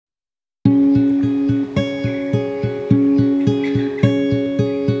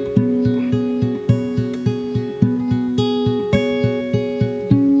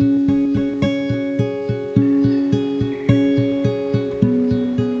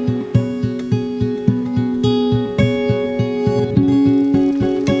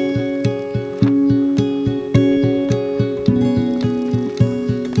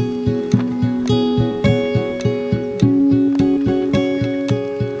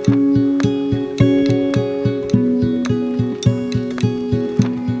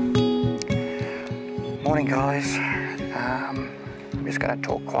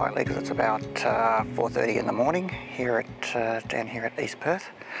quietly because it's about 4:30 in the morning here at down here at East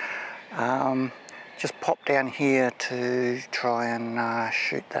Perth. Just popped down here to try and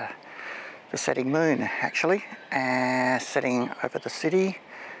shoot the setting moon, actually, setting over the city,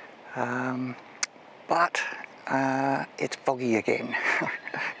 but it's foggy again.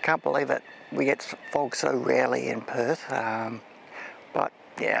 Can't believe it. We get fog so rarely in Perth, but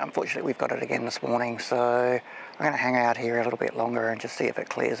yeah, unfortunately we've got it again this morning, so I'm going to hang out here a little bit longer and just see if it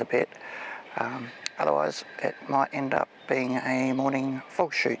clears a bit. Otherwise it might end up being a morning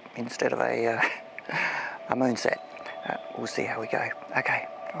fog shoot instead of a moonset. We'll see how we go. Okay,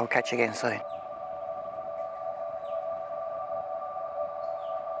 I'll catch you again soon.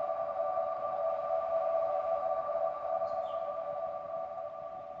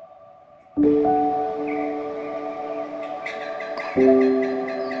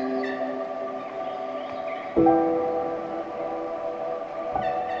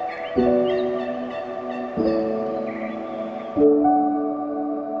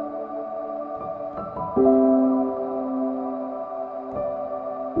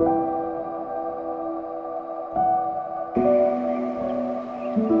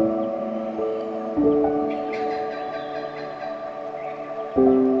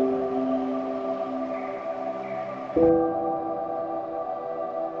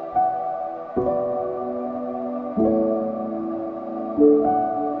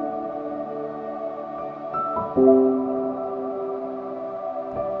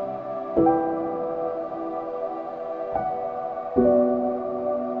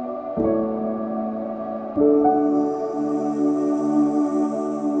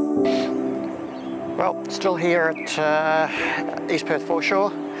 Well, still here at East Perth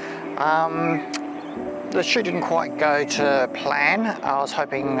foreshore. The shoot didn't quite go to plan. I was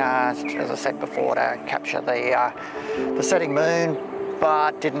hoping, as I said before, to capture the setting moon,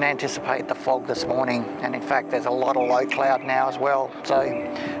 but didn't anticipate the fog this morning. And in fact, there's a lot of low cloud now as well. So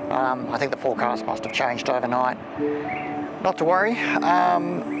I think the forecast must have changed overnight. Not to worry.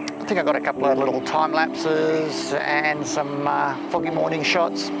 I think I got a couple of little time lapses and some foggy morning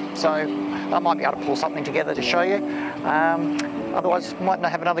shots. So I might be able to pull something together to show you. Otherwise, might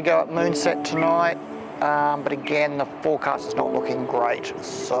not have another go at moonset tonight. But again, the forecast is not looking great.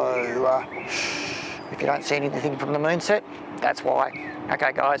 So if you don't see anything from the moonset, that's why.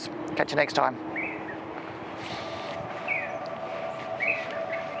 Okay guys, catch you next time.